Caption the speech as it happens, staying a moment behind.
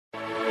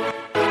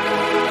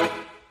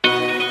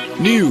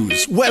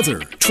News, weather,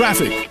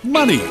 traffic,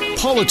 money,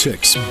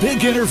 politics,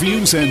 big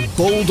interviews, and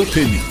bold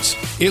opinions.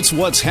 It's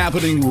what's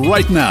happening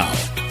right now.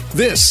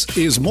 This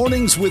is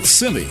Mornings with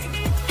Simi.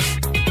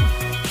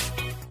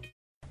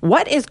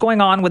 What is going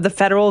on with the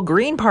federal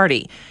Green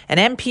Party? An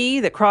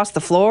MP that crossed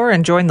the floor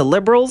and joined the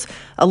Liberals,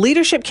 a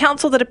leadership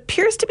council that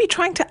appears to be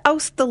trying to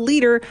oust the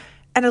leader,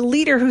 and a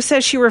leader who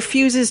says she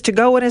refuses to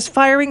go and is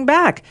firing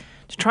back.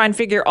 To try and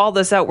figure all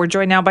this out, we're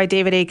joined now by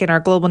David Akin, our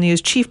Global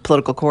News chief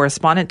political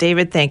correspondent.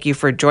 David, thank you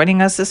for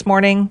joining us this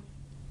morning.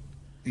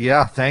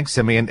 Yeah, thanks,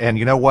 Simi. And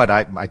you know what?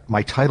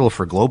 My title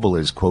for Global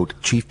is,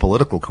 quote, chief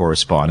political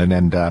correspondent.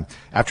 And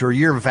after a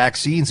year of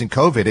vaccines and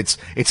COVID,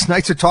 it's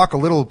nice to talk a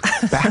little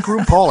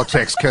backroom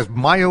politics because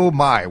my, oh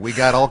my, we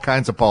got all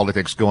kinds of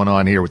politics going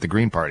on here with the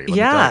Green Party.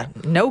 Yeah,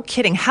 no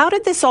kidding. How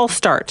did this all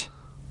start?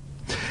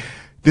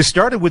 This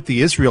started with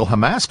the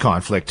Israel-Hamas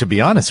conflict, to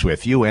be honest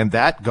with you, and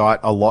that got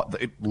a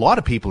lot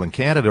of people in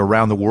Canada,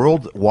 around the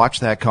world,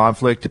 watched that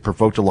conflict. It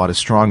provoked a lot of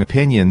strong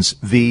opinions.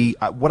 The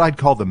what I'd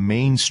call the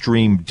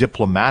mainstream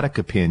diplomatic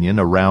opinion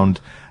around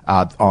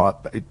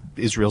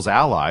Israel's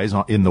allies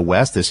in the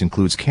West, this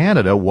includes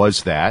Canada,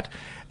 was that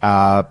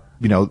there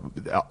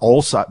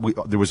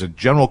was a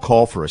general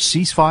call for a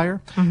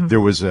ceasefire. Mm-hmm. There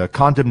was a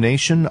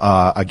condemnation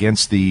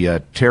against the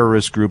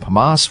terrorist group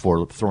Hamas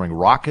for throwing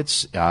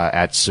rockets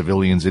at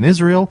civilians in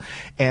Israel.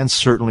 And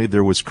certainly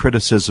there was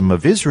criticism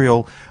of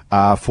Israel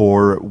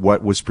for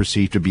what was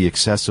perceived to be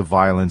excessive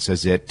violence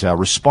as it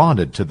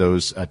responded to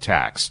those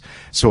attacks.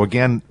 So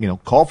again,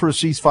 call for a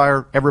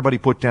ceasefire. Everybody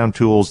put down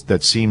tools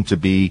that seemed to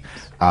be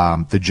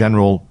the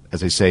general,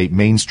 as I say,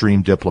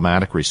 mainstream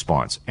diplomatic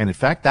response. And in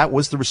fact, that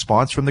was the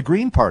response from the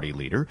Green Party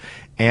leader,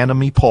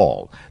 Annamie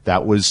Paul.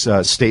 That was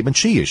a statement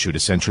she issued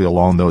essentially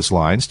along those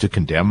lines to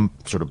condemn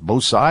sort of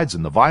both sides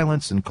and the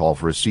violence and call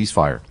for a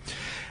ceasefire.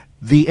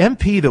 The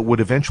MP that would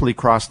eventually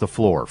cross the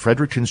floor,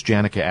 Fredericton's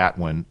Janica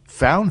Atwin,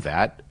 found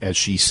that, as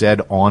she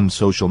said on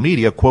social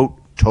media, quote,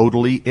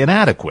 totally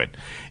inadequate.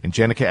 And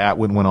Janica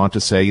Atwin went on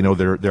to say,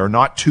 there are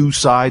not two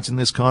sides in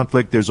this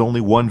conflict. There's only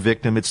one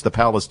victim. It's the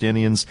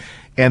Palestinians.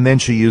 And then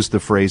she used the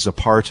phrase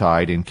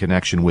apartheid in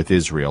connection with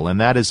Israel. And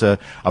that is a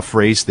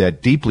phrase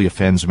that deeply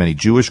offends many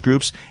Jewish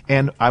groups.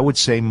 And I would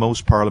say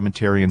most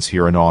parliamentarians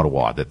here in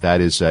Ottawa, that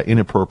is an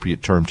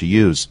inappropriate term to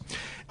use.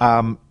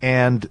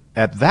 And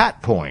at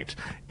that point,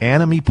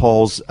 Annamie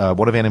Paul's,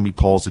 one of Annamie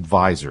Paul's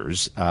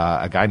advisors,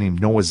 a guy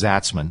named Noah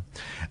Zatzman,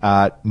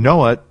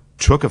 Noah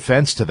took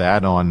offense to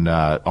that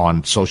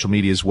on social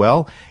media as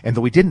well. And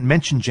though he didn't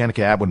mention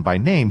Janica Atwin by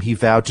name, he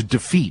vowed to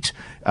defeat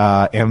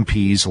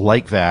MPs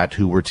like that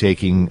who were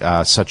taking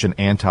such an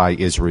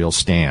anti-Israel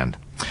stand.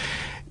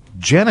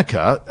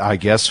 Janica, I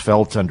guess,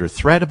 felt under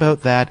threat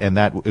about that, and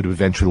that would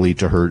eventually lead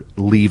to her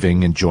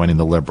leaving and joining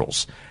the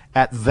Liberals.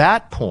 At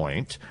that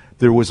point,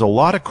 there was a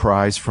lot of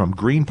cries from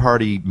Green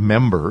Party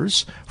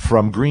members,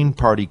 from Green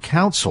Party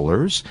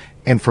councillors,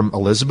 and from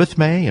Elizabeth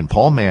May and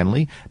Paul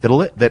Manley that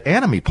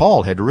Annamie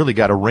Paul had really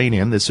got to rein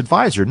in this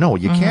advisor. No,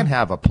 you can't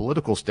have a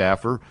political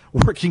staffer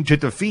working to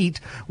defeat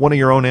one of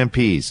your own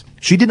MPs.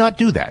 She did not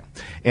do that.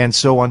 And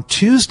so on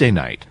Tuesday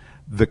night,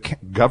 the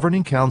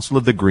governing council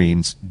of the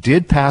Greens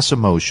did pass a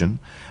motion,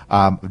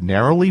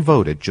 narrowly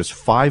voted, just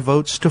 5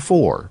 votes to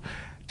 4,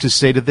 to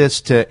say to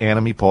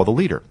Annamie Paul, the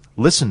leader,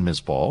 listen,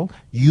 Ms. Paul,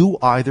 you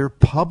either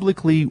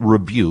publicly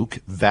rebuke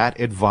that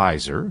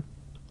advisor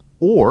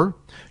or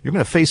you're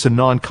going to face a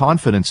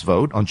non-confidence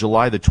vote on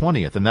July the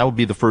 20th, and that would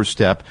be the first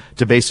step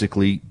to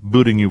basically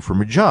booting you from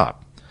your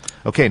job.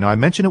 Okay, now I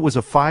mentioned it was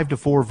a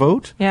 5-4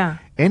 vote. Yeah.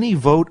 Any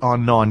vote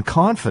on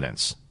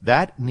non-confidence,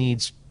 that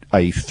needs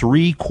a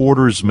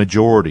 3/4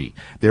 majority.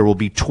 There will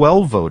be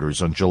 12 voters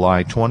on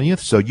July 20th,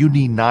 so you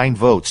need 9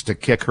 votes to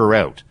kick her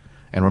out.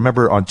 And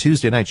remember, on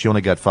Tuesday night, she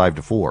only got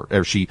 5-4.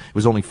 It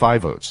was only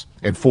 5 votes,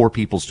 and 4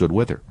 people stood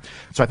with her.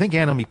 So I think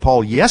Annamie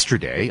Paul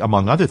yesterday,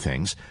 among other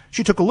things,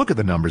 she took a look at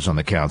the numbers on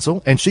the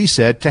council, and she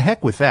said, to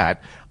heck with that.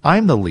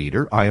 I'm the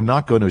leader. I am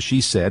not going to, she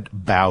said,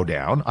 bow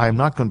down. I am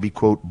not going to be,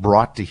 quote,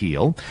 brought to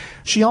heel.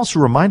 She also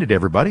reminded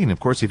everybody, and of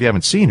course, if you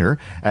haven't seen her,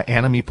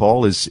 Annamie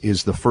Paul is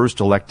the first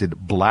elected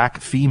black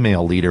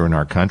female leader in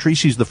our country.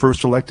 She's the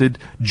first elected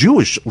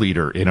Jewish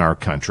leader in our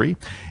country.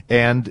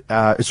 And,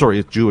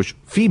 Jewish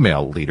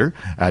female leader.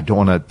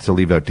 Don't want to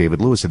leave out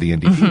David Lewis of the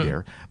NDP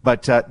there.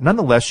 But,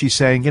 nonetheless, she's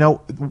saying,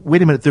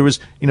 wait a minute, there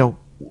was,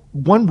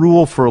 one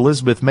rule for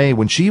Elizabeth May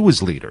when she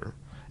was leader.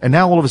 And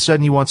now all of a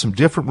sudden you want some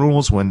different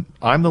rules when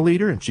I'm the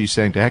leader? And she's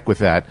saying, to heck with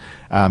that.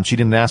 She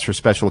didn't ask for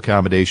special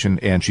accommodation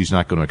and she's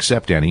not going to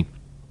accept any.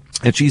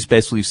 And she's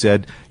basically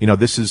said,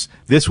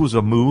 this was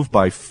a move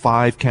by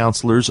 5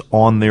 councillors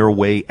on their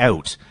way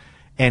out.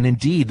 And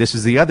indeed, this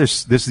is the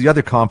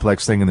other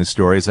complex thing in this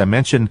story. As I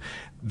mentioned,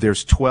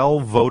 there's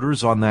 12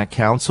 voters on that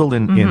council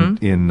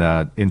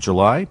in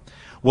July.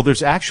 Well,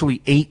 there's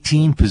actually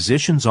 18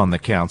 positions on the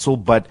council,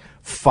 but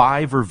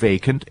 5 are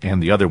vacant,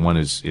 and the other one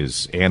is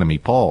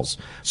Annamie Paul's.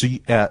 So,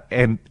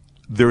 and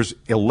there's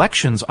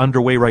elections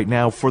underway right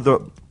now for the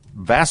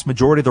vast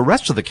majority of the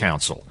rest of the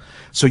council.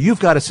 So you've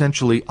got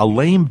essentially a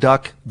lame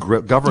duck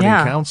governing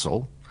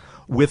council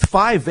with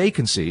 5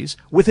 vacancies,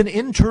 with an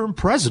interim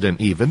president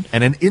even,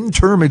 and an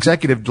interim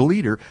executive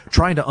leader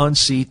trying to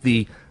unseat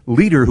the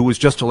leader who was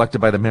just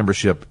elected by the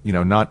membership,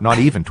 not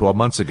even 12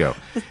 months ago.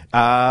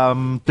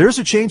 There's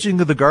a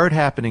changing of the guard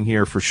happening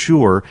here for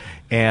sure.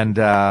 And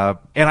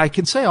I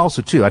can say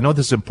also too, I know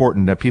this is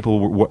important, that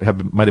people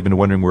might have been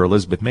wondering where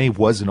Elizabeth May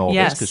was in all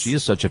this, because she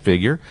is such a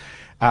figure.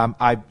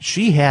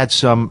 She had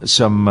some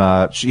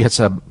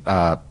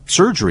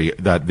surgery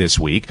this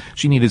week.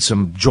 She needed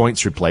some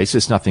joints replaced.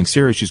 It's nothing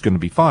serious. She's going to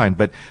be fine.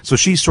 But so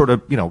she's sort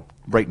of,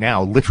 right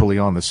now, literally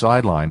on the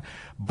sideline.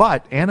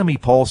 But Annamie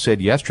Paul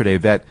said yesterday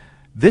that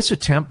this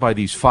attempt by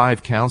these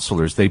 5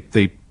 counselors, they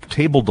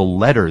tabled a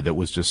letter that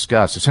was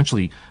discussed,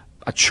 essentially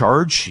a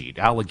charge sheet,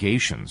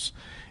 allegations.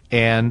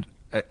 And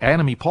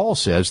Annamie Paul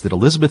says that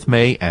Elizabeth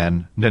May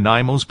and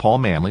Nanaimo's Paul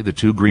Manly, the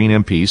 2 Green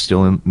MPs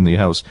still in the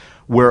House,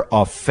 were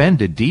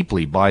offended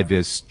deeply by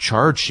this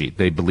charge sheet.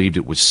 They believed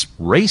it was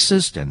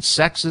racist and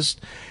sexist,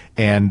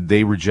 and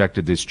they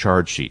rejected this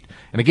charge sheet.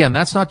 And again,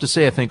 that's not to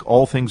say I think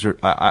all things are,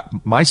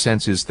 my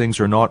sense is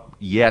things are not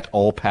yet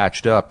all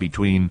patched up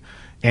between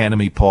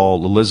Annamie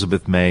Paul,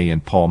 Elizabeth May,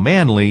 and Paul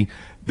Manly.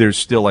 There's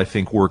still, I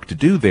think, work to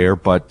do there,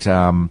 but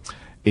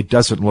it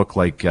doesn't look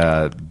like,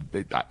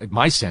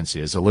 my sense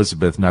is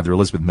neither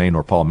Elizabeth May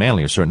nor Paul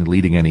Manly are certainly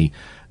leading any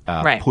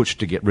push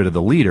to get rid of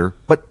the leader,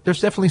 but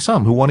there's definitely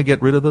some who want to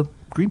get rid of the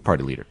Green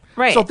Party leader.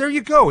 Right. So there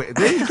you go,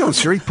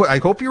 Siri. I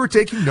hope you were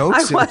taking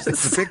notes.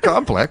 It's a bit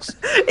complex.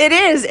 It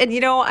is. And,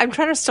 I'm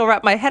trying to still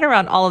wrap my head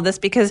around all of this,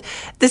 because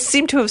this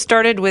seemed to have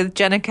started with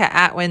Jenica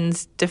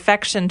Atwin's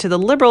defection to the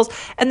Liberals.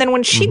 And then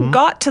when she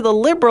got to the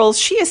Liberals,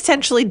 she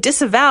essentially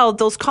disavowed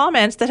those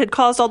comments that had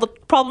caused all the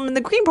problem in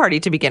the Green Party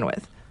to begin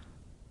with.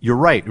 You're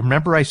right.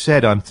 Remember I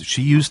said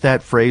she used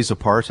that phrase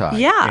apartheid.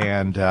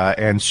 Yeah.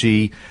 And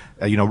she,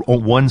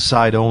 on one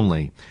side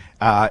only.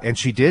 And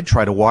she did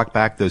try to walk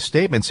back those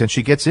statements, and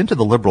she gets into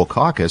the Liberal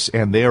caucus,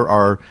 and there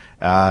are,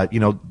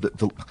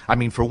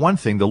 for one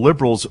thing, the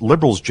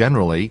Liberals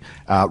generally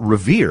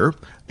revere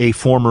a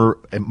former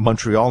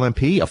Montreal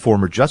MP, a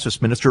former Justice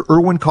Minister,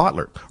 Irwin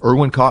Cotler.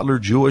 Irwin Cotler,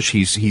 Jewish.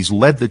 He's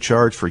led the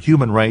charge for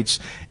human rights,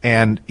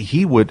 and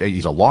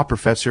he's a law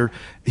professor.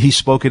 He's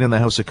spoken in the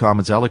House of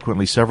Commons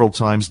eloquently several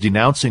times,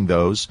 denouncing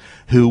those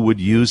who would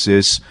use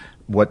this,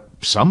 what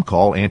some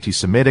call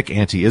anti-Semitic,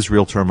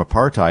 anti-Israel term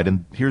apartheid.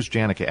 And here's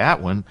Jenica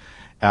Atwin.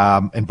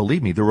 And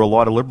believe me, there were a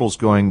lot of Liberals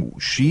going,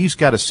 she's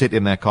got to sit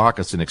in that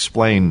caucus and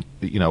explain,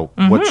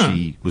 what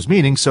she was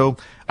meaning. So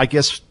I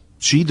guess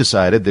she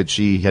decided that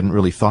she hadn't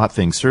really thought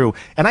things through.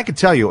 And I can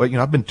tell you,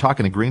 I've been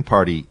talking to Green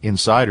Party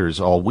insiders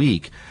all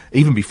week,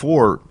 even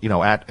before,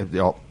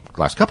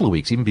 last couple of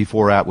weeks, even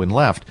before Atwin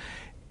left.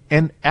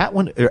 And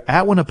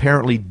Atwin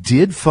apparently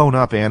did phone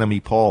up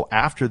Annamie Paul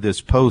after this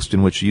post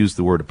in which she used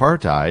the word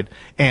apartheid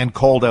and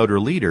called out her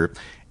leader.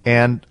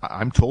 And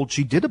I'm told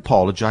she did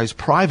apologize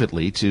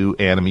privately to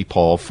Annamie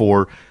Paul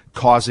for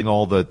causing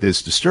all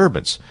this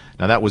disturbance.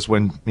 Now, that was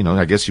when,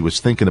 I guess she was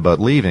thinking about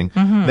leaving.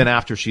 Then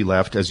after she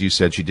left, as you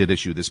said, she did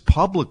issue this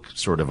public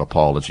sort of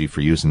apology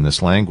for using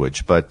this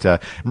language. But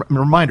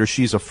reminder,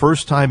 she's a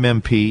first-time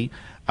MP.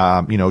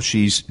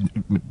 She's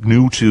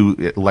new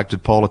to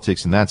elected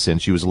politics in that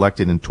sense. She was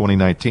elected in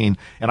 2019.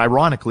 And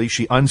ironically,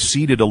 she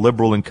unseated a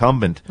Liberal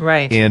incumbent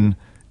in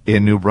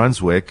New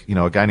Brunswick,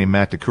 a guy named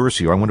Matt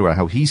DeCursio. I wonder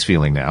how he's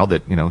feeling now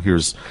that,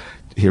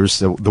 here's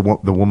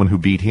the woman who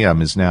beat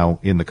him is now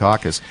in the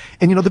caucus.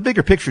 And, the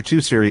bigger picture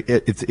too, Siri,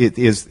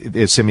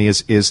 Simi,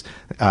 is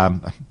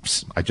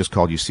I just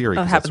called you Siri.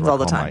 It happens all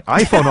the time.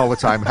 My iPhone all the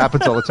time. It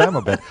happens all the time,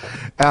 I bet.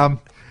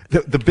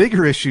 The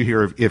bigger issue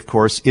here, of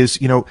course, is,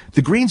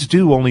 the Greens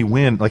do only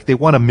win, they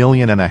won 1.5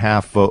 million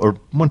vote, or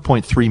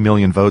 1.3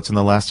 million votes in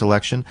the last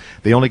election.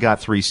 They only got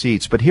 3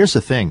 seats. But here's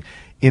the thing.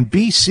 In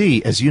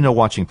BC, as you know,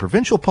 watching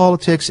provincial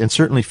politics and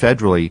certainly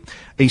federally,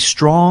 a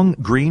strong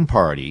Green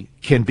Party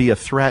can be a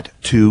threat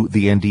to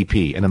the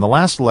NDP. And in the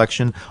last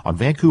election on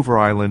Vancouver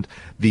Island,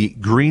 the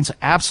Greens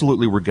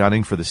absolutely were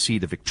gunning for the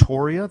seat of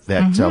Victoria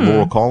that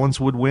Laurel Collins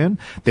would win.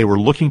 They were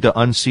looking to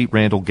unseat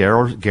Randall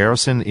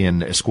Garrison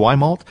in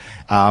Esquimalt.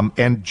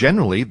 And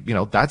generally,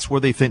 that's where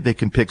they think they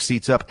can pick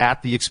seats up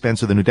at the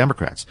expense of the New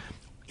Democrats.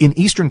 In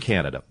Eastern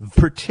Canada,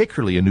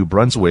 particularly in New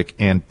Brunswick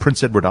and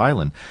Prince Edward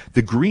Island,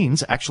 the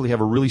Greens actually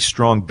have a really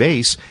strong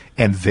base,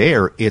 and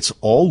there it's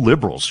all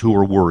Liberals who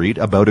are worried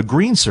about a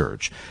Green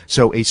surge.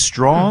 So a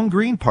strong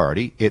Green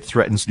Party, it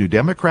threatens New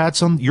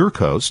Democrats on your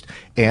coast,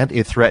 and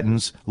it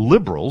threatens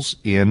Liberals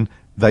in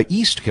the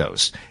East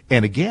Coast.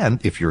 And again,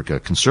 if you're a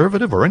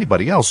conservative or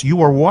anybody else,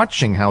 you are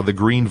watching how the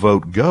Green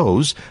vote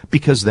goes,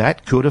 because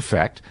that could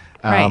affect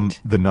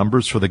the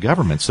numbers for the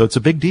government. So it's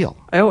a big deal.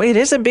 Oh, it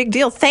is a big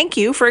deal. Thank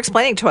you for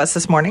explaining to us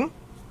this morning.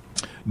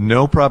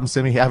 No problem,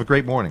 Simi. Have a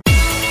great morning.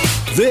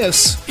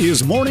 This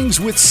is Mornings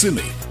with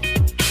Simi.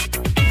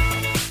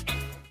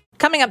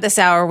 Coming up this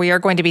hour, we are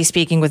going to be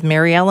speaking with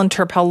Mary Ellen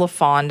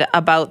Turpel-Lafond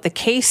about the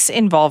case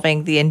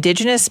involving the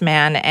Indigenous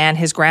man and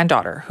his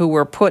granddaughter who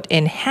were put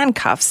in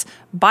handcuffs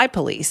by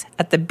police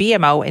at the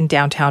BMO in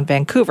downtown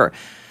Vancouver.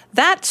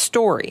 That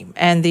story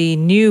and the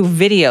new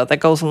video that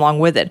goes along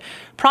with it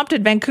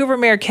prompted Vancouver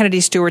Mayor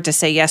Kennedy Stewart to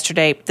say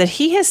yesterday that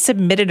he has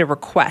submitted a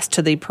request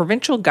to the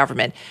provincial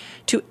government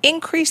to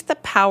increase the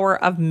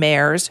power of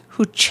mayors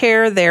who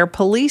chair their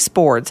police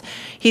boards.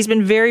 He's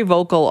been very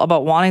vocal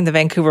about wanting the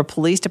Vancouver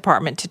Police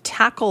Department to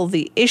tackle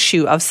the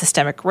issue of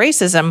systemic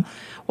racism,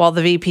 while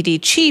the VPD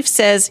chief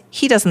says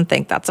he doesn't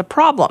think that's a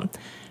problem.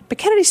 But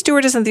Kennedy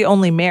Stewart isn't the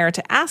only mayor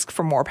to ask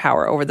for more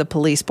power over the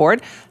police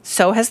board.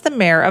 So has the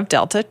mayor of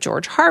Delta,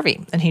 George Harvey.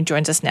 And he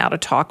joins us now to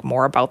talk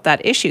more about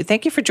that issue.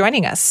 Thank you for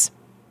joining us.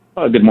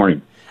 Good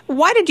morning.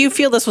 Why did you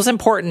feel this was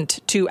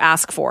important to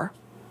ask for?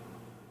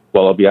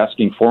 Well, I'll be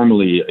asking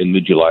formally in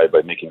mid-July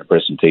by making a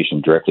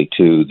presentation directly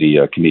to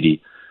the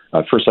committee.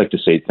 I'd first like to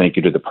say thank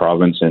you to the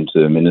province and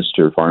to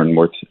Minister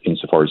Farnworth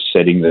insofar as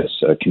setting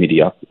this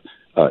committee up.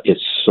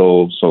 It's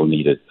so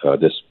needed.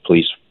 This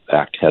police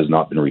act has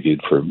not been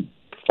reviewed for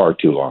far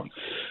too long.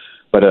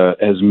 But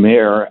as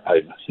mayor,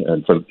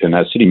 and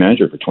as city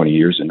manager for 20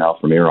 years and now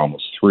for mayor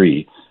almost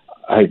 3,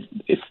 I've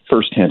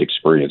firsthand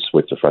experience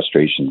with the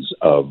frustrations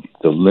of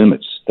the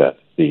limits that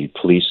the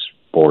police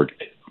board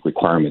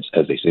requirements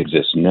as they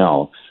exist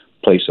now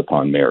place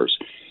upon mayors.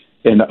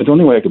 And the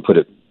only way I can put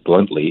it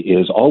bluntly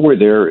is all we're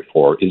there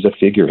for is a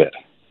figurehead.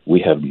 We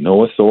have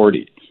no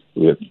authority.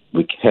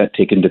 We can't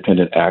take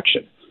independent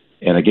action.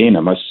 And again, I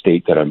must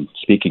state that I'm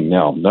speaking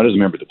now, not as a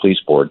member of the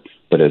police board,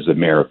 but as the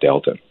mayor of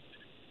Delta.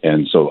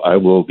 And so I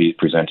will be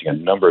presenting a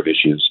number of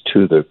issues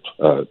to the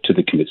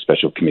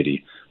special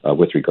committee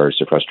with regards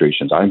to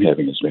frustrations I'm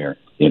having as mayor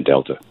in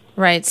Delta.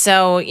 Right.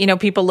 So,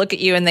 people look at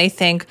you and they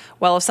think,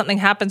 well, if something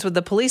happens with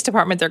the police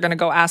department, they're going to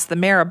go ask the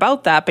mayor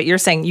about that. But you're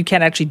saying you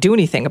can't actually do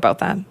anything about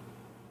that.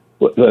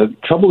 Well, the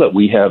trouble that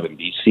we have in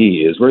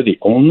BC is we're the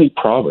only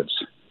province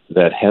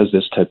that has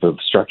this type of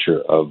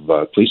structure of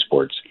police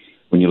boards.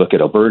 When you look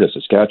at Alberta,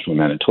 Saskatchewan,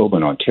 Manitoba,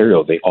 and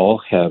Ontario, they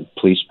all have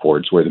police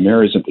boards where the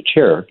mayor isn't the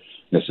chair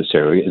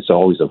necessarily. It's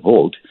always a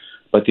vote.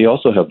 But they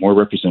also have more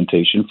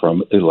representation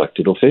from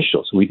elected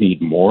officials. We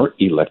need more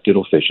elected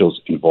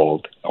officials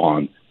involved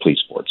on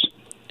police boards.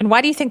 And why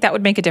do you think that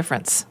would make a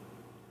difference?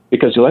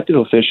 Because elected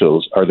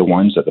officials are the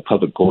ones that the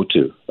public go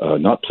to,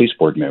 not police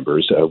board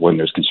members, when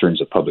there's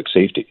concerns of public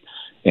safety.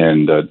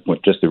 And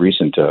just the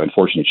recent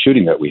unfortunate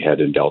shooting that we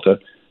had in Delta,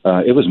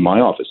 it was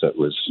my office that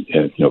was,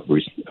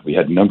 we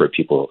had a number of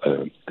people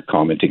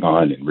commenting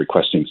on and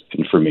requesting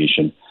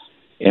information.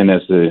 And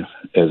as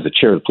the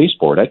chair of the police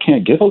board, I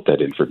can't give out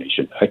that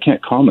information. I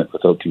can't comment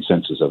without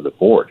consensus of the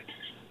board.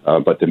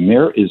 But the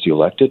mayor is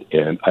elected,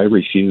 and I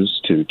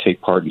refuse to take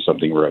part in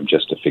something where I'm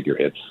just a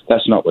figurehead.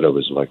 That's not what I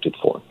was elected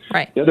for.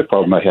 Right. The other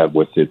problem I have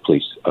with the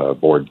police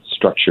board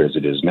structure as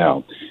it is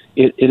now,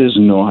 it is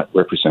not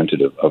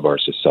representative of our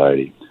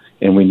society.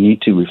 And we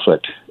need to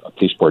reflect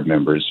police board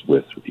members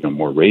with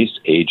more race,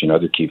 age, and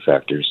other key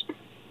factors.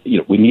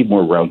 We need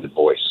more rounded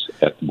voice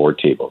at the board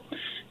table.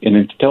 And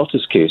in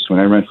Delta's case, when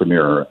I ran for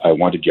mayor, I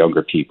wanted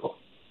younger people.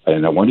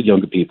 And I wanted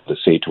younger people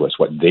to say to us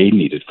what they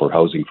needed for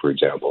housing, for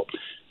example.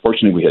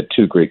 Fortunately, we had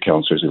 2 great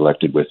councillors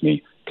elected with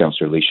me,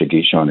 Councillor Alicia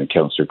Guichon and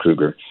Councillor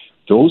Kruger.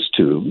 Those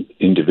 2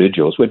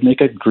 individuals would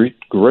make a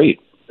great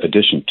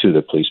addition to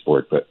the police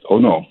board. But,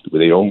 no,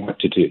 they don't want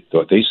to do.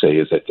 What they say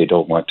is that they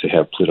don't want to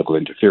have political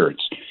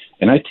interference.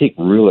 And I take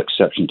real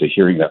exception to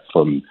hearing that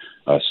from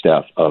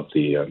staff of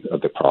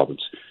the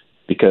province,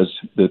 because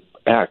the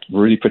Act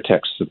really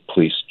protects the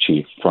police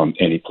chief from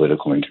any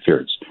political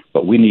interference.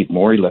 But we need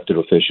more elected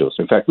officials.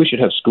 In fact, we should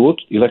have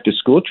elected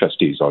school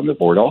trustees on the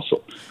board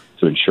also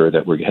to ensure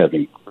that we're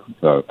having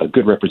a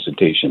good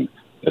representation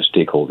of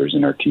stakeholders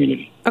in our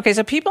community. Okay,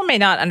 so people may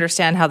not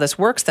understand how this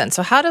works then.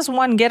 So how does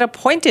one get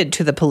appointed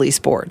to the police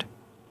board?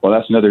 Well,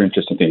 that's another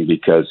interesting thing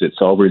because it's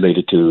all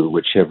related to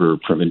whichever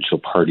provincial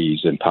party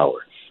is in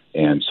power.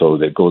 And so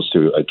that goes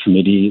through a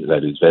committee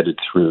that is vetted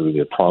through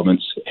the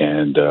province,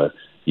 and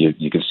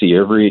you can see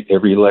every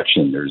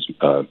election there's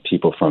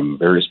people from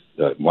various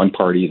one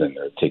party, then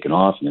they're taken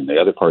off, and then the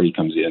other party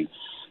comes in.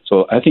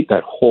 So I think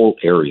that whole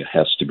area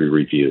has to be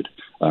reviewed.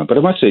 But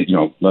I must say,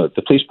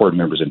 the police board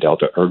members in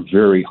Delta are a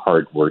very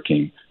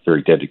hardworking,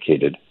 very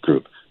dedicated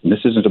group. And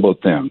this isn't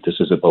about them. This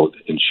is about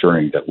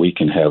ensuring that we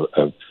can have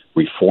a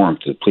reform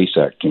to the Police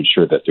Act to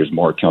ensure that there's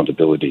more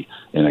accountability.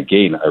 And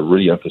again, I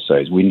really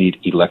emphasize we need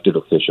elected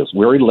officials.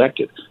 We're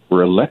elected.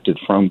 We're elected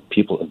from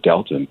people of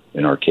Delta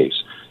in our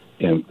case.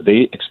 And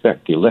they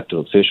expect the elected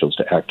officials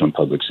to act on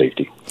public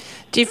safety.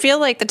 Do you feel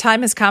like the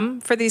time has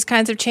come for these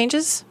kinds of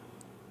changes?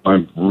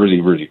 I'm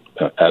really,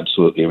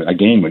 absolutely.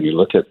 Again, when you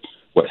look at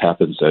what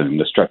happens in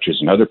the structures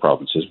in other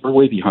provinces, we're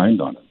way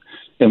behind on it.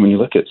 And when you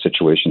look at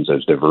situations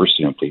as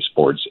diversity on police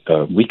boards,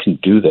 we can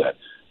do that.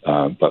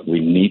 But we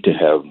need to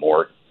have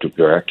more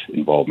direct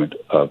involvement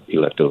of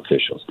elected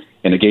officials.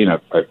 And again,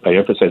 I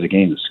emphasize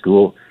again the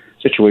school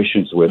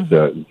situations with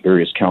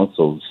various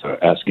councils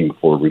asking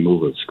for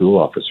removal of school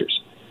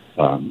officers,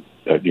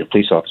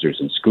 police officers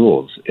in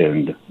schools.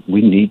 And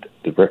we need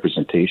the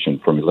representation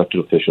from elected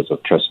officials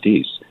of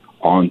trustees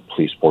on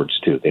police boards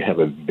too. They have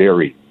a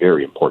very,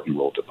 very important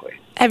role to play.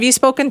 Have you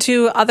spoken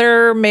to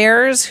other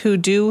mayors who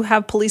do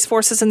have police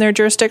forces in their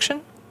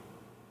jurisdiction?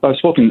 I've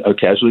spoken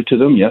casually to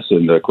them, yes,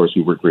 and of course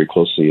we work very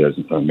closely as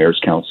a Mayor's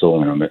Council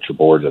and a Metro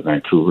Board of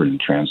Vancouver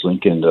and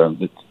TransLink,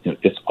 and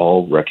it's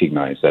all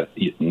recognized that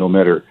no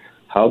matter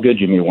how good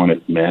you may want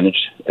to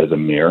manage as a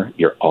mayor,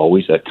 you're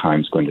always at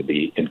times going to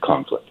be in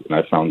conflict, and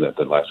I found that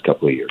the last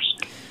couple of years.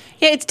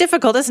 Yeah, it's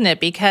difficult, isn't it?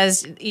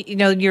 Because,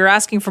 you're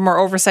asking for more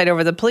oversight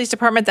over the police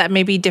department. That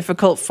may be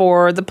difficult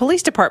for the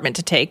police department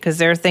to take because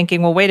they're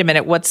thinking, well, wait a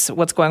minute, what's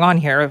going on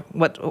here?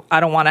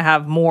 I don't want to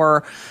have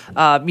more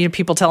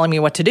people telling me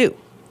what to do.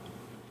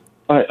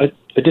 I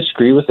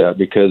disagree with that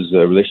because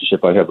the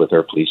relationship I have with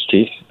our police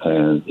chief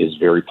is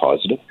very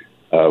positive.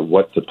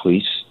 What the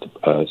police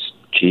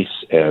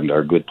chiefs and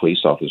our good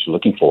police officers are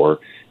looking for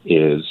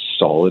is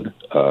solid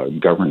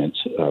governance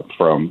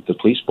from the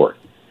police board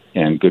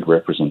and good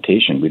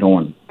representation. They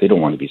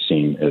don't want to be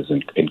seen as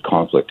in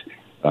conflict,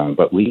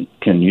 but we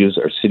can use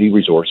our city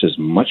resources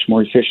much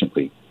more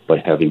efficiently by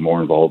having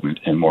more involvement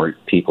and more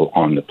people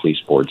on the police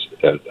boards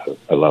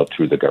allowed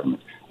through the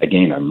government.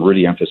 Again, I'm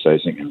really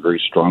emphasizing and very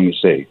strongly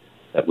say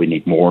that we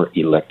need more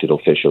elected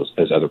officials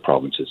as other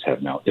provinces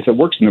have now. If it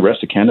works in the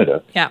rest of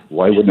Canada,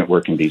 Why wouldn't it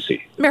work in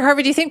BC? Mayor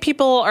Harvey, do you think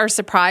people are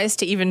surprised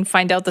to even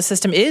find out the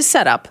system is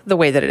set up the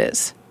way that it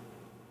is?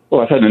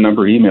 Well, I've had a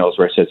number of emails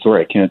where I said,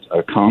 sorry, I can't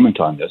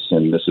comment on this,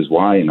 and this is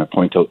why, and I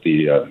point out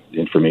the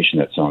information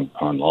that's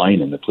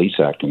online in the Police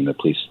Act and the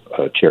Police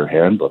Chair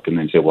Handbook, and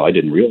then say, well, I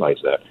didn't realize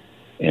that.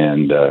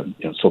 And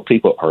so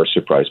people are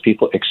surprised.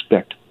 People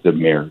expect the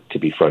mayor to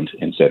be front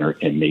and center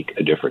and make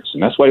a difference.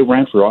 And that's why I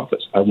ran for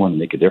office. I want to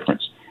make a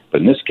difference.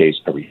 But in this case,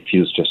 I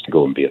refuse just to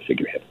go and be a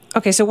figurehead.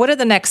 Okay, so what are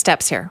the next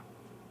steps here?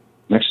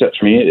 Next steps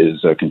for me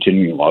is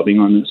continuing lobbying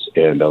on this,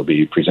 and I'll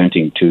be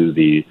presenting to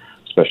the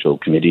special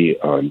committee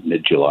on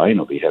mid-July, and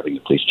I'll be having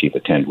the police chief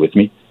attend with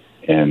me,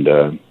 and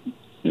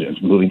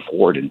moving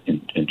forward and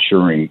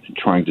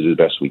trying to do the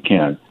best we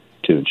can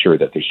to ensure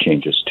that there's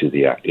changes to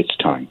the Act. It's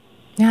time.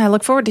 Yeah, I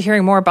look forward to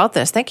hearing more about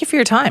this. Thank you for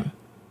your time.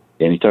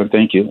 Anytime.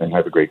 Thank you, and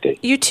have a great day.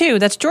 You too.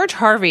 That's George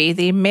Harvey,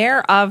 the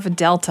mayor of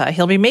Delta.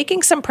 He'll be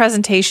making some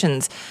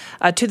presentations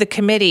to the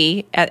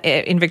committee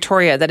in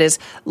Victoria that is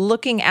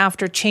looking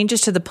after changes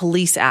to the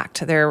Police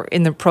Act. They're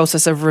in the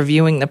process of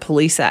reviewing the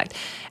Police Act.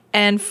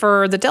 And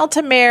for the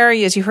Delta mayor,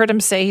 as you heard him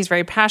say, he's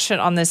very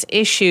passionate on this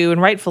issue,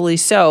 and rightfully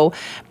so,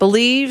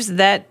 believes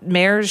that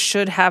mayors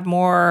should have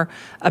more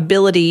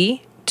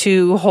ability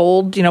to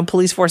hold,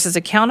 police forces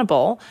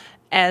accountable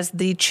as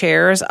the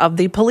chairs of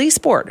the police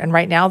board. And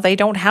right now, they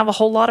don't have a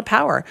whole lot of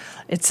power.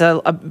 It's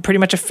a pretty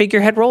much a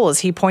figurehead role, as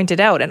he pointed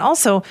out. And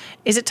also,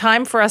 is it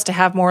time for us to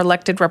have more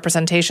elected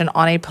representation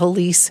on a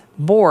police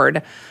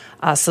board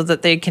so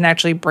that they can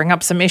actually bring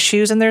up some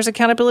issues and there's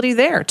accountability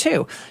there,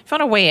 too? If you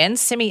want to weigh in,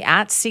 Simi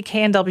at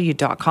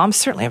cknw.com.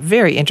 Certainly a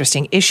very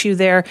interesting issue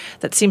there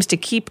that seems to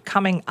keep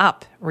coming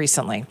up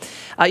recently.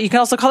 You can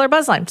also call our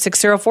buzzline,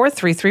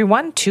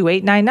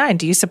 604-331-2899.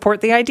 Do you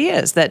support the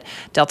ideas that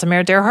Delta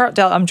Mayor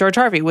George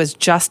Harvey was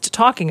just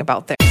talking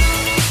about there?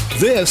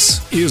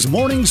 This is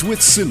Mornings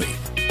with Simi.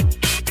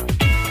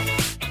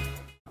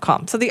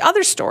 So the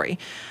other story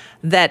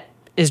that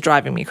is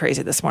driving me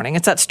crazy this morning,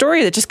 it's that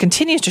story that just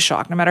continues to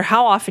shock no matter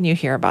how often you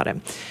hear about it.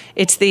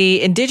 It's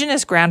the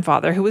Indigenous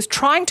grandfather who was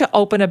trying to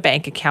open a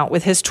bank account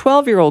with his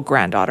 12-year-old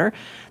granddaughter.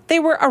 They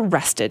were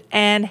arrested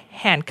and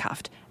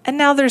handcuffed. And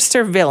now there's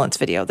surveillance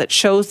video that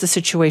shows the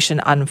situation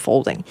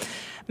unfolding.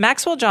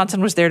 Maxwell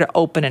Johnson was there to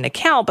open an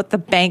account, but the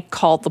bank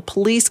called the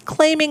police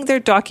claiming their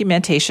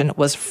documentation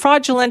was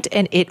fraudulent,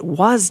 and it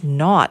was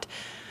not.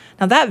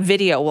 Now, that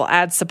video will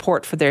add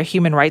support for their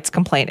human rights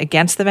complaint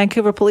against the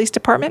Vancouver Police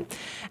Department.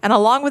 And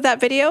along with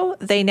that video,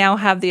 they now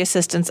have the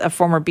assistance of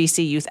former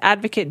BC youth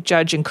advocate,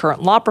 judge, and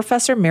current law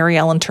professor Mary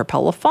Ellen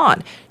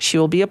Turpel-Lafond. She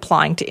will be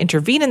applying to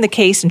intervene in the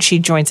case, and she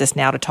joins us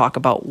now to talk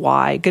about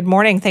why. Good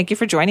morning. Thank you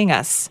for joining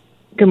us.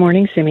 Good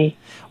morning, Simi.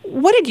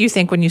 What did you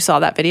think when you saw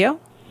that video?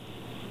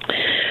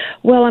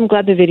 Well, I'm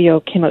glad the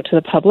video came out to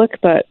the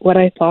public, but what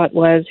I thought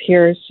was,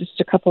 here's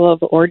just a couple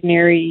of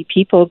ordinary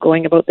people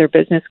going about their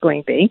business,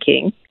 going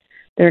banking.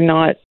 They're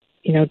not,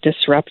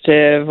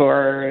 disruptive,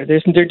 or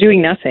they're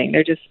doing nothing.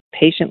 They're just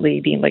patiently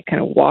being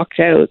kind of walked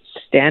out,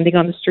 standing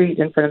on the street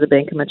in front of the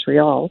Bank of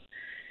Montreal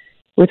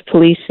with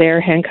police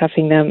there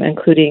handcuffing them,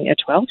 including a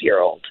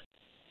 12-year-old.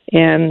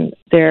 And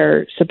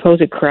their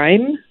supposed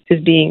crime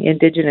is being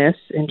Indigenous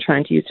and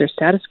trying to use their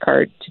status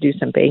card to do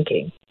some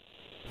banking.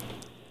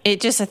 It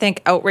just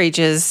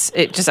outrages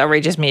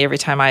me every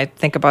time I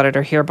think about it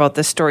or hear about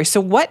this story.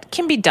 So what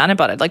can be done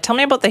about it? Tell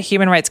me about the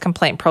human rights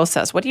complaint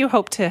process. What do you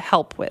hope to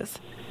help with?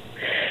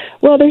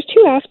 Well, there's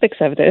two aspects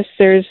of this.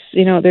 There's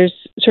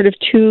sort of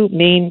two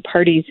main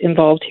parties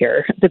involved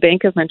here. The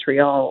Bank of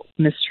Montreal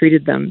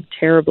mistreated them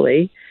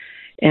terribly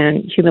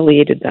and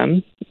humiliated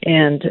them.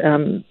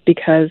 And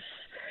because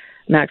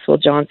Maxwell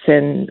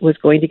Johnson was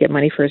going to get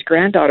money for his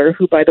granddaughter,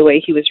 who, by the way,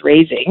 he was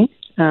raising,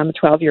 a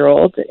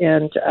 12-year-old,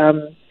 and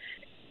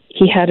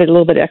he had a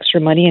little bit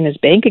extra money in his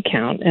bank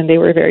account, and they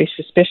were very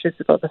suspicious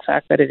about the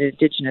fact that an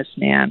Indigenous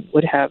man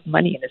would have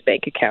money in his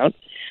bank account.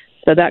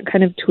 So that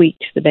kind of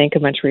tweaked the Bank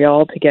of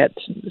Montreal to get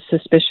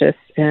suspicious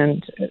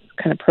and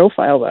kind of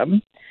profile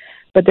them.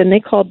 But then they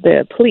called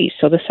the police.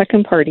 So the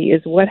second party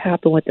is what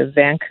happened with the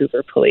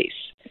Vancouver police.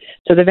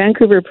 So the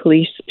Vancouver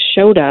police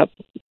showed up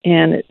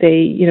and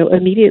they,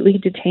 immediately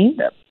detained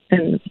them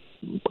and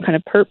kind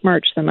of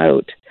marched them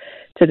out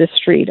to the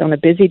street on a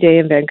busy day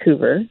in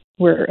Vancouver,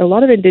 where a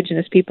lot of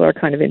Indigenous people are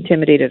kind of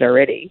intimidated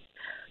already.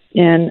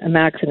 And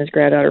Max and his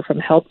granddaughter from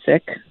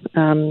Healthick,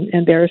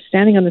 and they're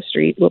standing on the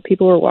street while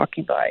people were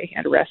walking by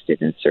and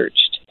arrested and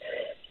searched.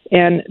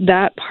 And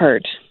that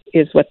part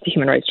is what the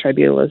Human Rights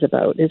Tribunal is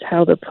about, is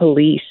how the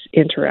police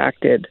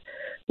interacted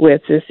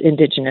with this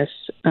Indigenous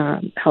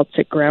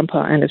Healthick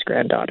grandpa and his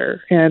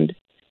granddaughter. And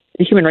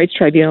the Human Rights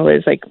Tribunal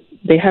is like,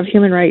 they have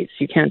human rights.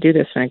 You can't do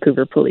this,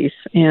 Vancouver police.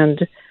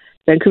 And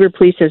Vancouver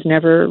police has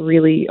never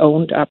really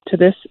owned up to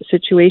this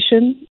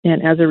situation.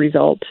 And as a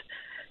result,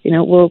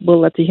 we'll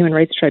let the Human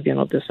Rights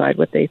Tribunal decide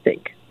what they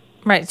think.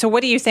 Right. So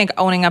what do you think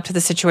owning up to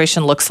the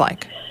situation looks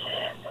like?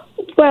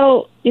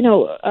 Well,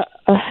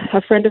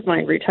 a friend of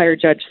mine, retired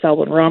Judge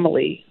Selwyn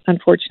Romilly,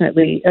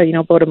 unfortunately,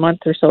 about a month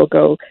or so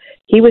ago,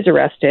 he was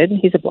arrested.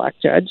 He's a black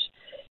judge.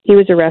 He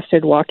was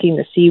arrested walking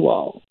the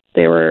seawall.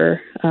 They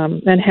were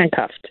then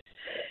handcuffed.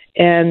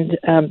 And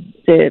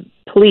the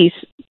police,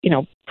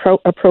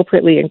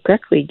 appropriately and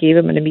correctly gave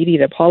him an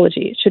immediate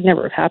apology. It should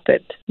never have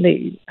happened.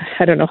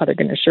 I don't know how they're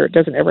going to assure it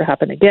doesn't ever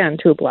happen again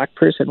to a black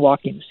person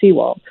walking the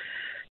seawall.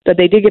 But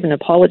they did give an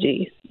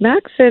apology.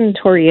 Max and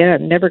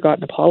Torianne never got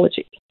an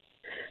apology.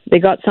 They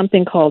got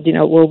something called,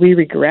 we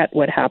regret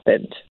what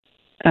happened.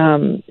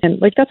 And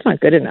that's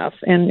not good enough.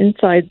 And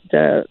inside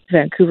the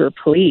Vancouver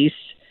police,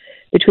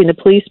 between the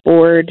police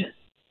board,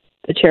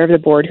 the chair of the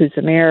board, who's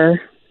the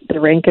mayor, the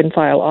rank and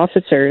file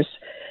officers,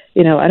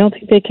 I don't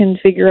think they can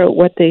figure out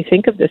what they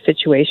think of the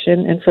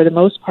situation. And for the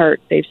most part,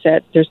 they've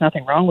said there's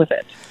nothing wrong with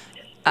it.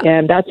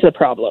 And that's the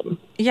problem.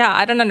 Yeah,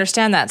 I don't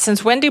understand that.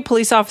 Since when do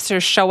police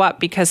officers show up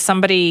because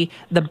the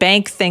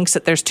bank thinks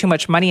that there's too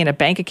much money in a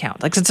bank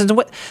account? Like, since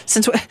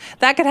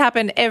that could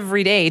happen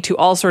every day to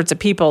all sorts of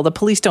people. The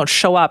police don't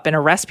show up and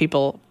arrest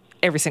people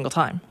every single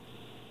time.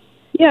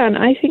 Yeah, and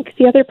I think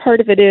the other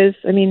part of it is,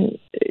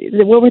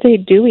 what were they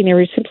doing? They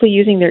were simply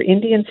using their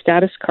Indian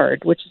status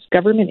card, which is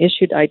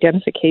government-issued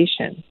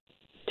identification,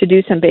 to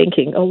do some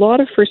banking. A lot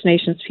of First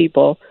Nations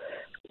people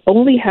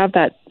only have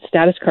that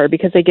status card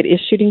because they get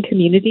issued in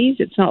communities.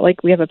 It's not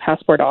like we have a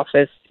passport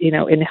office, in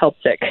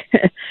Healthick.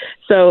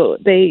 So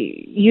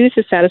they use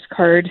the status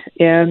card,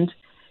 and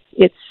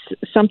it's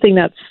something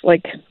that's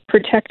like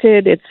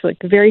protected. It's like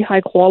very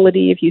high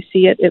quality. If you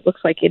see it, it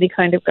looks like any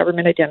kind of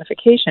government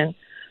identification.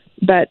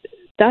 But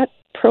that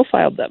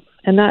profiled them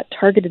and that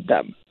targeted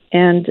them.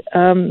 And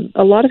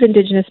a lot of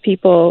Indigenous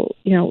people,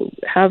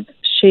 have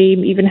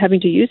shame even having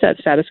to use that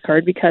status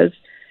card because,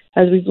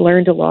 as we've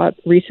learned a lot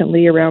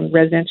recently around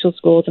residential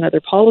schools and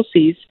other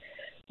policies,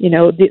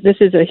 this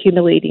is a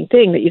humiliating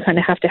thing that you kind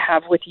of have to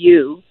have with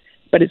you,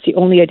 but it's the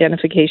only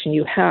identification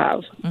you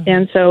have. Mm-hmm.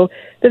 And so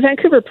the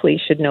Vancouver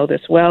police should know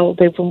this well.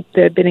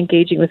 They've been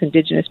engaging with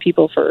Indigenous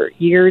people for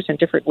years in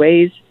different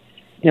ways.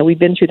 We've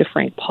been through the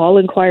Frank Paul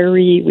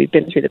inquiry. We've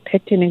been through the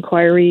Picton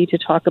inquiry to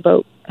talk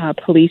about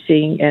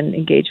policing and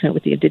engagement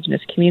with the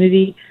Indigenous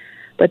community.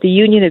 But the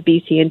Union of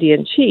BC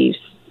Indian Chiefs,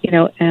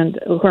 and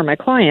who are my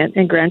client,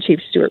 and Grand Chief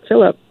Stuart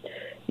Phillip,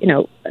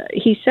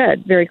 he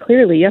said very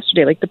clearly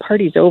yesterday, the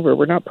party's over.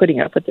 We're not putting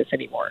up with this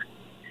anymore.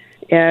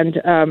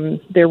 And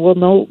there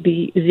will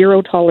be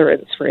zero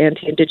tolerance for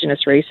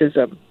anti-Indigenous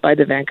racism by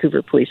the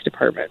Vancouver Police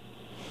Department.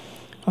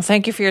 Well,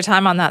 thank you for your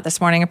time on that this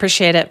morning.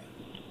 Appreciate it.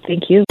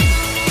 Thank you.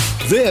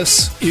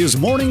 This is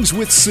Mornings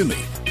with Simi.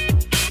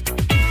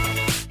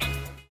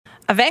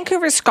 A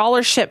Vancouver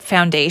Scholarship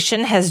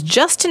Foundation has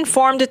just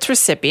informed its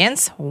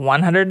recipients,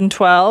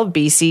 112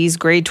 BC's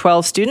grade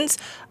 12 students,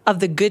 of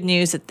the good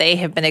news that they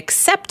have been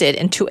accepted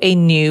into a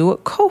new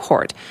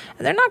cohort.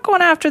 And they're not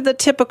going after the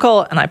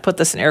typical, and I put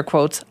this in air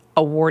quotes,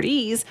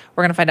 awardees.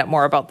 We're going to find out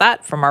more about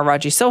that from our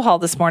Raji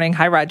Sohal this morning.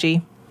 Hi,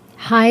 Raji.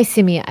 Hi,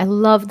 Simi. I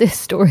love this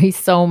story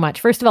so much.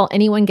 First of all,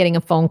 anyone getting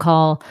a phone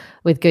call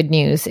with good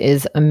news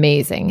is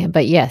amazing.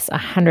 But yes,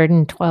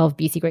 112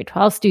 BC grade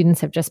 12 students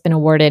have just been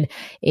awarded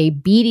a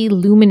Beatty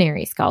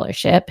Luminary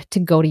Scholarship to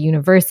go to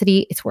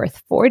university. It's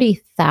worth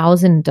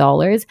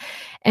 $40,000.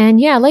 And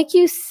yeah, like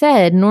you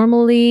said,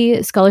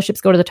 normally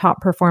scholarships go to the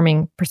top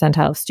performing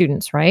percentile of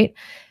students, right?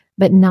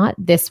 But not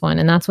this one.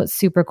 And that's what's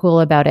super cool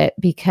about it,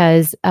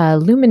 because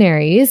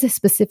Luminaries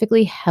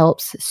specifically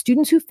helps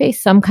students who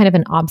face some kind of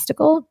an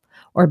obstacle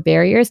or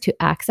barriers to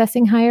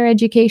accessing higher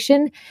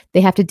education. They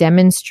have to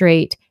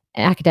demonstrate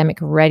academic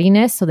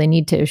readiness. So they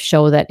need to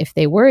show that if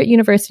they were at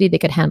university, they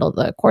could handle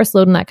the course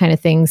load and that kind of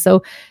thing.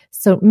 So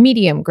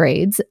medium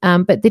grades,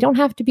 but they don't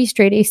have to be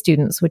straight A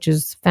students, which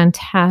is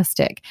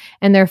fantastic.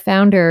 And their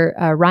founder,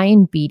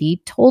 Ryan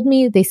Beatty, told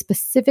me they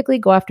specifically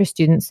go after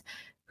students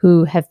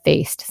who have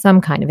faced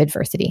some kind of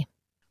adversity.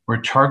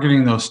 we're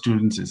targeting those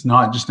students. It's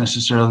not just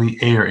necessarily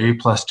A or A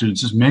plus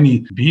students. There's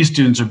many B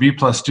students or B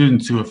plus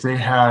students who, if they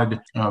had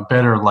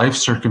better life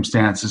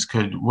circumstances,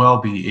 could well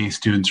be A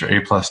students or A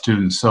plus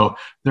students. So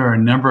there are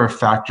a number of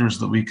factors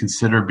that we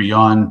consider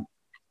beyond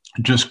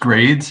just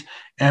grades.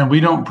 And we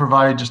don't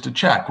provide just a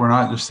check. We're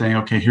not just saying,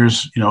 okay,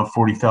 here's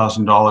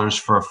 $40,000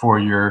 for a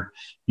 4-year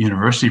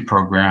university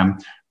program.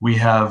 We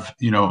have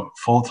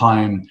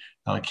full-time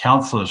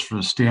counselors for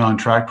the Stay on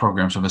Track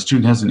program. So if a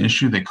student has an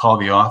issue, they call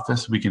the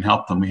office, we can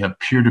help them. We have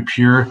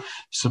peer-to-peer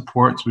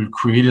supports. We've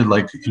created,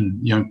 like in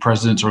Young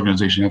Presidents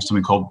Organization, we have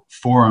something called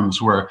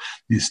forums where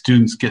these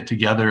students get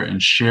together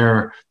and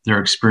share their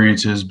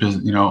experiences,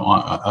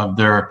 of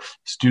their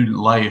student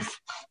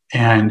life,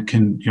 and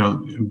can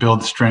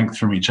build strength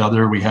from each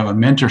other. We have a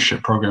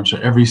mentorship program, so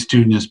every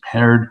student is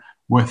paired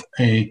with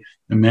a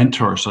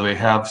mentor, so they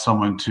have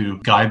someone to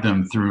guide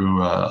them through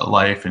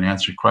life and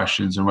answer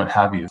questions and what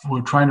have you.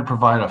 We're trying to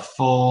provide a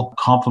full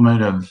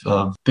complement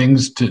of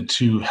things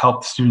to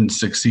help students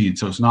succeed.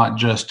 So it's not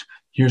just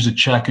here's a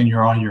check and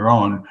you're on your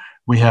own.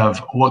 We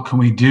have what can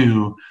we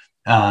do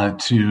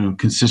to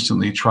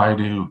consistently try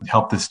to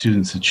help the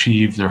students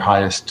achieve their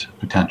highest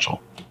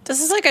potential. This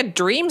is like a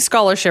dream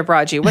scholarship,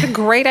 Raji. What a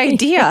great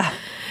idea.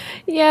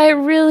 Yeah, it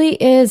really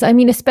is. I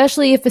mean,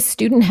 especially if a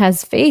student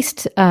has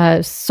faced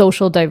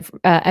social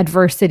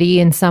adversity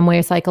in some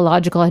way,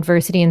 psychological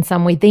adversity in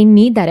some way, they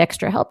need that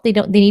extra help. They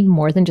need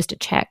more than just a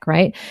check,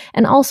 right?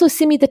 And also,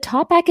 Simi, the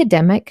top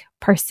academic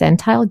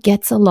percentile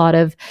gets a lot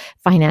of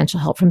financial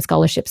help from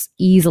scholarships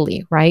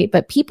easily, right?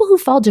 But people who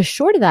fall just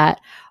short of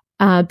that,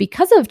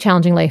 because of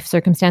challenging life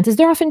circumstances,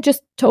 they're often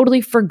just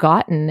totally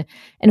forgotten.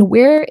 And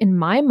where, in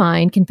my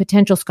mind, can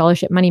potential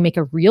scholarship money make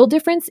a real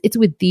difference? It's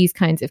with these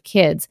kinds of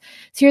kids.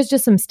 So here's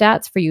just some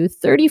stats for you.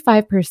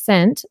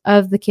 35%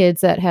 of the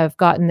kids that have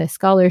gotten this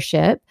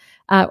scholarship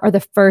are the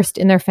first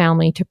in their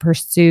family to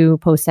pursue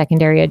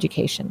post-secondary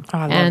education. Oh,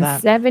 I love and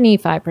that.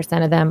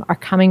 75% of them are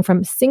coming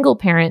from single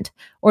parent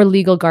or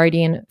legal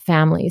guardian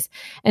families.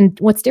 And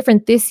what's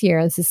different this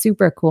year, this is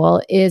super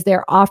cool, is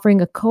they're offering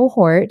a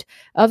cohort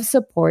of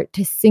support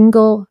to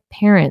single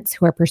parents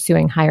who are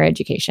pursuing higher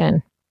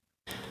education.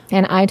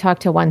 And I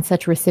talked to one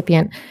such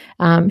recipient.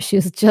 She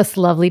was just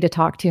lovely to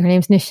talk to. Her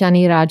name's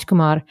Nishani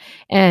Rajkumar,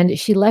 and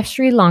she left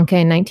Sri Lanka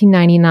in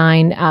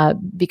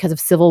 1999 because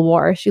of civil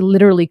war. She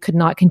literally could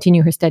not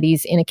continue her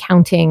studies in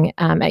accounting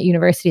at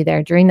university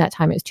there. During that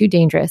time, it was too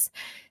dangerous.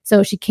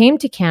 So she came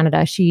to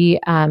Canada. She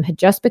had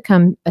just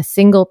become a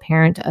single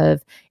parent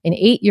of an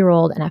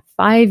 8-year-old and a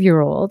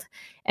 5-year-old.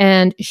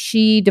 And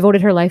she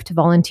devoted her life to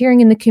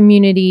volunteering in the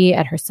community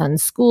at her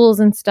son's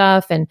schools and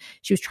stuff. And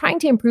she was trying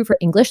to improve her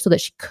English so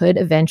that she could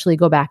eventually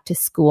go back to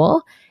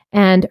school.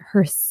 And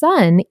her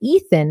son,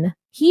 Ethan,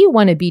 he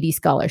won a BD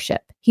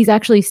scholarship. He's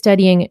actually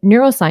studying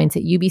neuroscience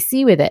at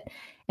UBC with it.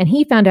 And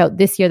he found out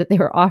this year that they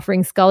were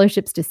offering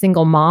scholarships to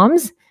single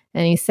moms.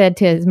 And he said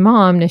to his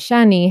mom,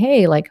 Nishani,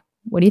 hey,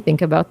 what do you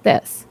think about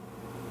this?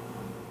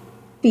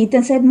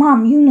 Ethan said,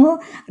 Mom,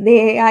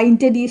 they are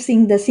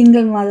introducing the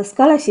single mother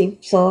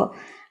scholarship. So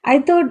I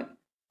thought,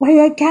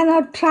 why I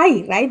cannot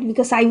try, right?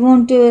 Because I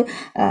want to,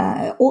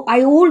 I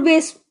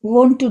always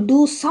want to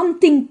do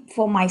something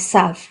for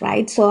myself,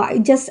 right? So I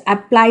just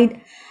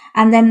applied,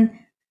 and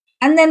then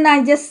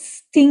I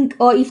just think,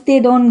 if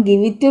they don't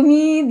give it to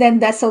me, then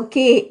that's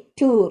okay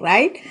too,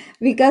 right?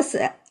 Because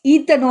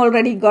Ethan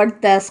already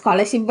got the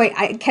scholarship, but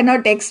I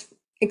cannot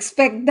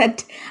expect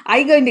that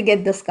I'm going to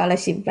get the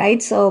scholarship,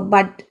 right? So,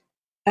 but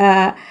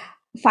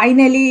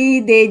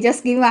finally they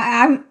just give.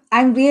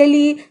 I'm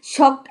really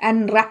shocked,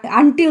 and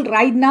until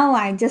right now,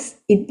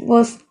 it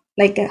was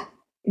like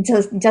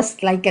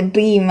just like a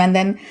dream. And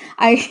then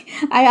I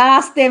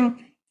asked them,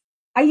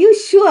 "Are you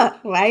sure?"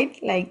 Right?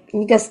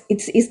 Because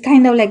it's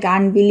kind of like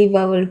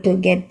unbelievable to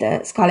get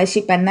the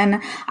scholarship, and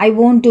then I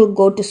want to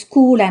go to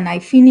school and I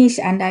finish,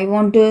 and I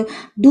want to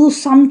do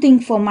something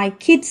for my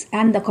kids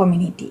and the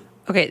community.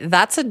 Okay,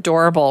 that's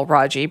adorable,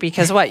 Raji,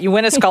 because you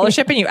win a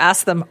scholarship and you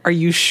ask them, are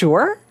you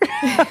sure?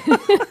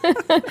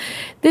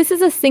 This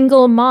is a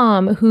single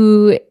mom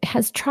who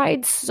has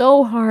tried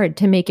so hard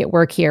to make it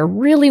work here,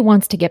 really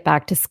wants to get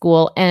back to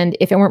school. And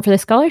if it weren't for the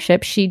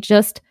scholarship, she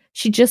just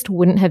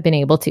wouldn't have been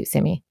able to,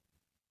 Simi.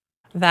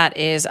 That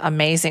is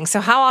amazing. So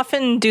how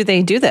often do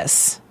they do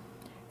this?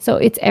 So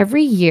it's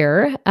every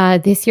year.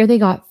 This year they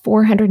got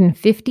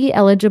 450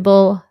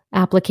 eligible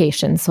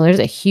applications. So there's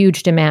a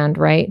huge demand,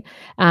 right?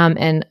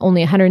 And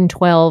only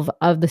 112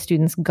 of the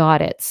students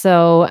got it.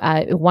 So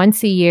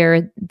once a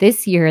year,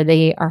 this year,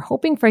 they are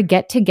hoping for a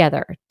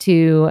get-together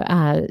to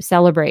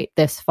celebrate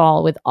this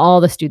fall with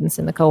all the students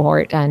in the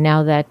cohort.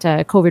 Now that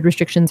COVID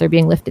restrictions are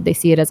being lifted, they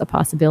see it as a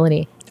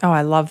possibility. Oh,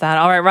 I love that.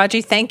 All right,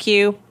 Raji, thank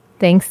you.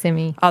 Thanks,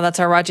 Simi. Oh,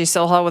 that's our Raji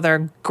Soha with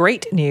our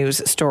great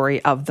news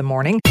story of the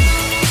morning.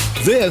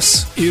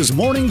 This is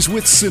Mornings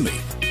with Simi.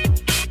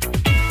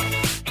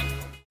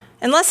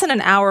 In less than an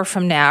hour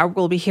from now,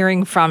 we'll be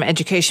hearing from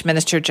Education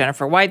Minister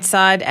Jennifer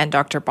Whiteside and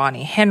Dr.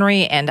 Bonnie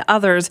Henry and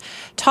others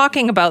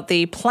talking about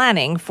the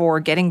planning for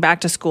getting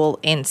back to school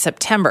in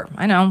September.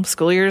 I know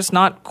school year's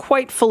not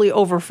quite fully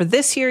over for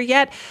this year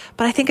yet,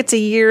 but I think it's a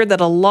year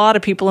that a lot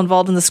of people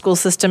involved in the school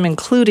system,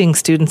 including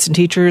students and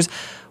teachers,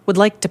 would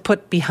like to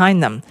put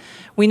behind them.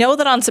 We know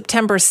that on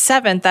September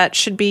 7th, that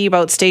should be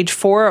about stage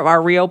 4 of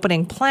our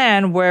reopening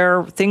plan,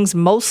 where things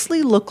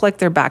mostly look like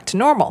they're back to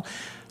normal.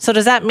 So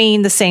does that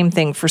mean the same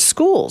thing for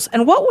schools?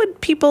 And what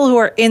would people who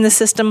are in the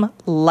system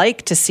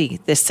like to see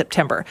this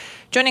September?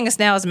 Joining us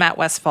now is Matt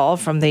Westfall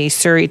from the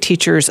Surrey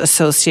Teachers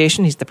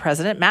Association. He's the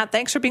president. Matt,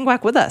 thanks for being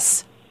back with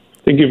us.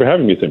 Thank you for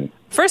having me, Tim.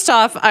 First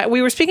off,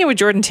 we were speaking with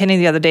Jordan Tinney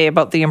the other day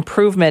about the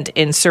improvement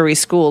in Surrey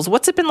schools.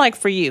 What's it been like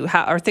for you?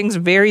 Are things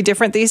very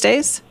different these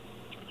days?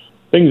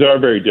 Things are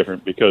very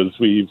different because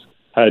we've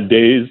had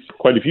days,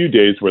 quite a few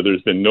days, where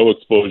there's been no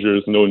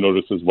exposures, no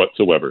notices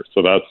whatsoever.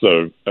 So that's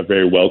a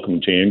very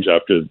welcome change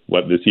after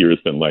what this year has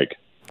been like.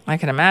 I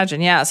can imagine,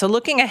 yeah. So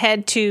looking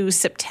ahead to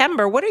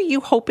September, what are you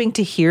hoping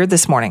to hear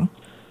this morning?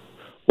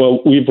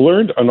 Well, we've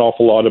learned an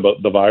awful lot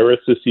about the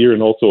virus this year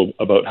and also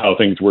about how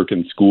things work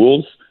in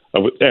schools.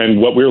 And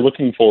what we're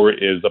looking for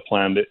is a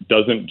plan that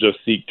doesn't just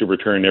seek to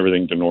return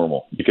everything to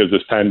normal, because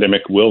this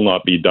pandemic will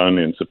not be done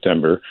in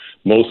September.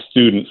 Most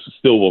students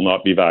still will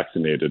not be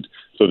vaccinated.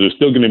 So there's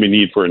still going to be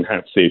need for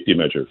enhanced safety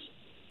measures.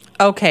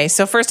 Okay,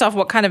 so first off,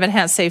 what kind of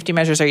enhanced safety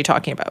measures are you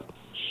talking about?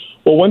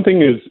 Well, one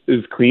thing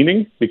is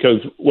cleaning,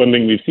 because one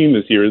thing we've seen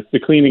this year is the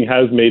cleaning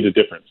has made a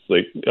difference.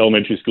 Like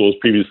elementary schools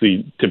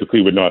previously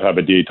typically would not have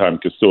a daytime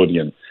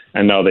custodian,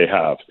 and now they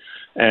have.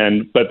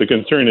 But the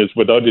concern is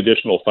without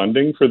additional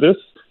funding for this,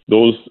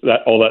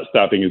 all that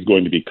staffing is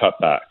going to be cut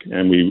back,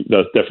 and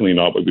that's definitely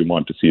not what we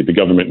want to see. The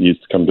government needs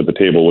to come to the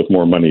table with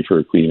more money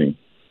for cleaning.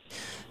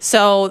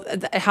 So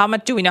how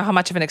much do we know how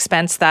much of an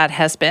expense that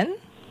has been?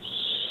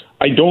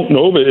 I don't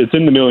know, but it's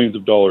in the millions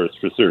of dollars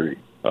for Surrey,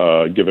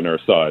 given our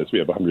size. We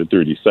have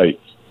 130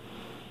 sites.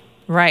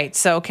 Right.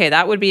 So, okay,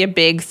 that would be a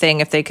big thing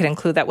if they could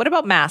include that. What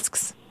about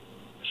masks?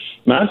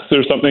 Masks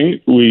are something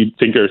we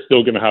think are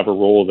still going to have a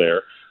role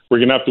there. We're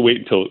going to have to wait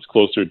until it's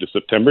closer to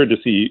September to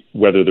see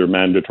whether they're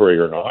mandatory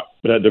or not.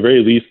 But at the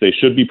very least, they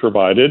should be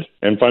provided,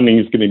 and funding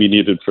is going to be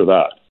needed for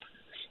that.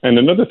 And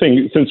another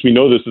thing, since we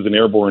know this is an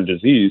airborne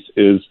disease,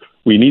 is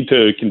we need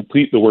to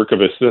complete the work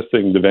of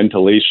assessing the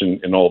ventilation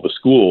in all the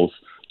schools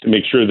to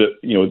make sure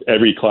that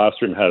every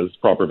classroom has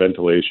proper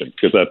ventilation,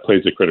 because that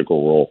plays a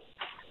critical role.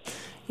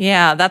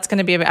 Yeah, that's going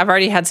to be, I've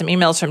already had some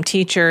emails from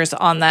teachers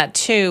on that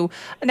too.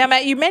 Now,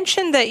 Matt, you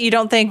mentioned that you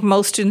don't think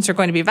most students are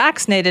going to be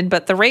vaccinated,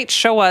 but the rates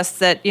show us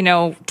that,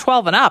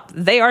 12 and up,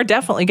 they are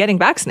definitely getting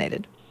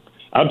vaccinated.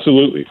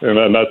 Absolutely.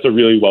 And that's a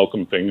really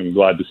welcome thing. I'm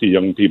glad to see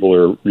young people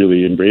are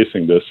really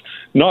embracing this.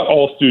 Not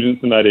all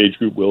students in that age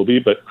group will be,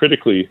 but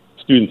critically,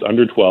 students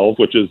under 12,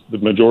 which is the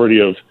majority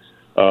of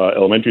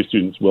elementary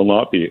students, will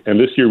not be. And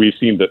this year we've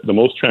seen that the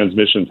most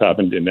transmissions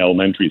happened in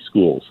elementary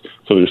schools.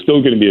 So there's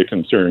still going to be a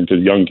concern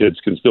because young kids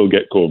can still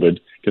get COVID,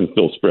 can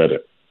still spread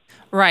it.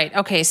 Right.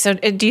 Okay. So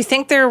do you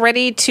think they're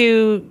ready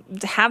to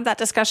have that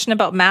discussion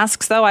about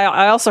masks, though?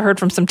 I also heard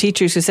from some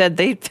teachers who said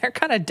they're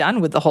kind of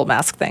done with the whole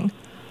mask thing.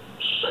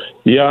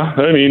 Yeah,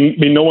 I mean,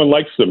 no one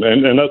likes them.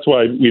 And that's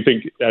why we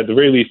think at the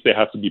very least they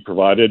have to be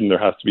provided and there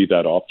has to be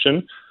that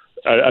option.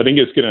 I think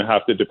it's going to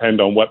have to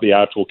depend on what the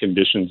actual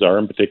conditions are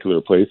in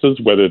particular places,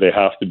 whether they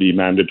have to be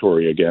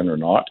mandatory again or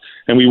not.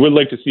 And we would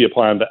like to see a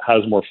plan that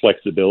has more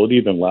flexibility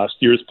than last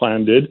year's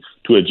plan did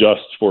to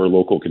adjust for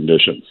local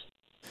conditions.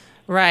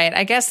 Right.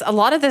 I guess a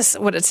lot of this,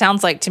 what it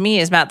sounds like to me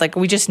is, Matt, like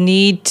we just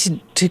need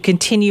to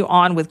continue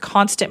on with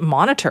constant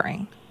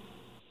monitoring.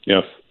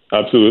 Yes,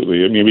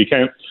 absolutely. I mean, we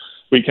can't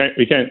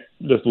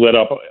just let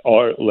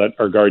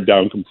our guard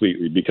down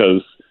completely,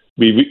 because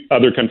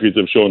other countries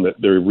have shown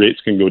that their rates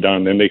can go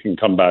down, then they can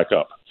come back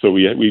up. So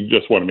we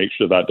just want to make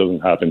sure that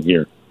doesn't happen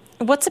here.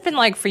 What's it been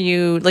like for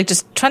you, like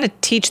just trying to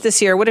teach this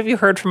year? What have you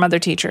heard from other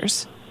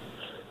teachers?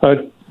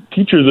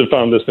 Teachers have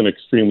found this an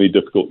extremely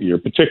difficult year,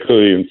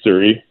 particularly in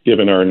Surrey,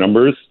 given our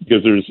numbers,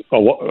 because there's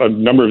a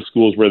number of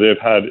schools where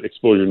they've had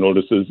exposure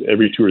notices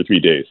every 2 or 3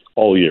 days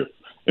all year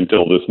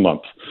until this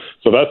month.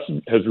 So that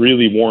has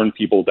really worn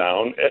people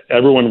down.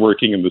 Everyone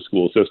working in the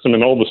school system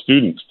and all the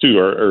students, too,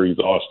 are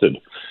exhausted.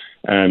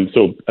 And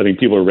so I think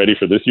people are ready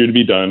for this year to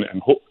be done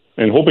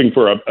and hoping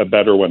for a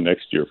better one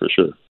next year for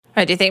sure.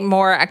 Right. Do you think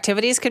more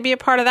activities could be a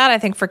part of that? I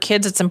think for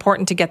kids, it's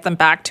important to get them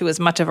back to as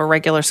much of a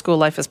regular school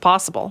life as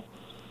possible.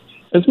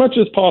 As much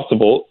as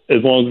possible,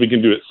 as long as we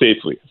can do it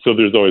safely. So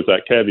there's always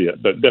that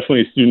caveat. But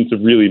definitely students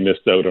have really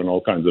missed out on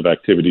all kinds of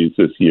activities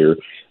this year.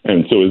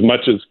 And so as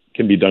much as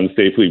can be done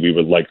safely, we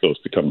would like those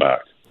to come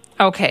back.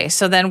 Okay,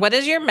 so then what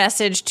is your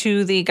message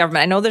to the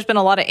government? I know there's been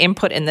a lot of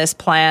input in this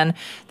plan.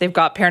 They've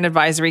got parent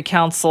advisory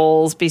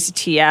councils,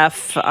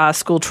 BCTF,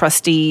 school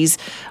trustees.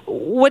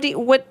 What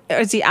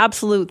is the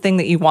absolute thing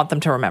that you want them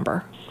to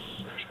remember?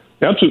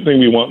 The absolute thing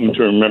we want them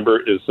to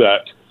remember is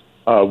that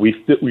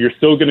we are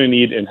still going to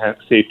need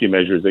enhanced safety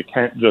measures. It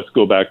can't just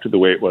go back to the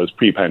way it was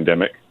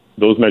pre-pandemic.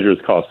 those measures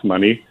cost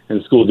money,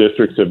 and school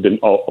districts have been,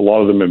 a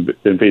lot of them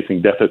have been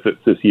facing deficits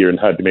this year and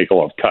had to make a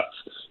lot of cuts.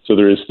 So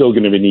there is still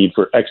going to be a need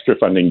for extra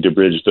funding to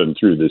bridge them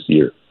through this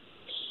year.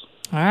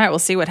 All right, we'll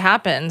see what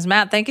happens.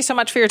 Matt, thank you so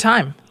much for your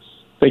time.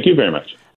 Thank you very much.